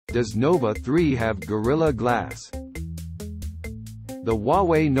Does Nova 3 have Gorilla Glass? The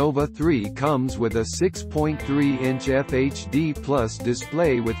Huawei Nova 3 comes with a 6.3-inch FHD Plus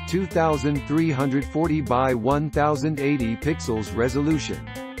display with 2340 by 1080 pixels resolution.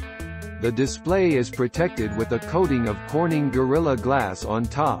 The display is protected with a coating of Corning Gorilla Glass on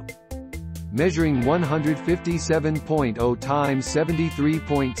top. Measuring 157.0 x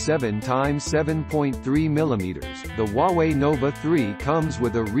 73.7 x 7.3 mm, the Huawei Nova 3 comes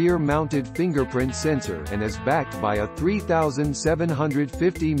with a rear-mounted fingerprint sensor and is backed by a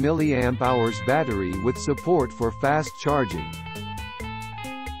 3750 mAh battery with support for fast charging.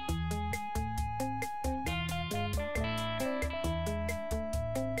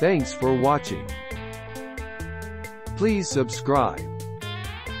 Thanks for watching. Please subscribe.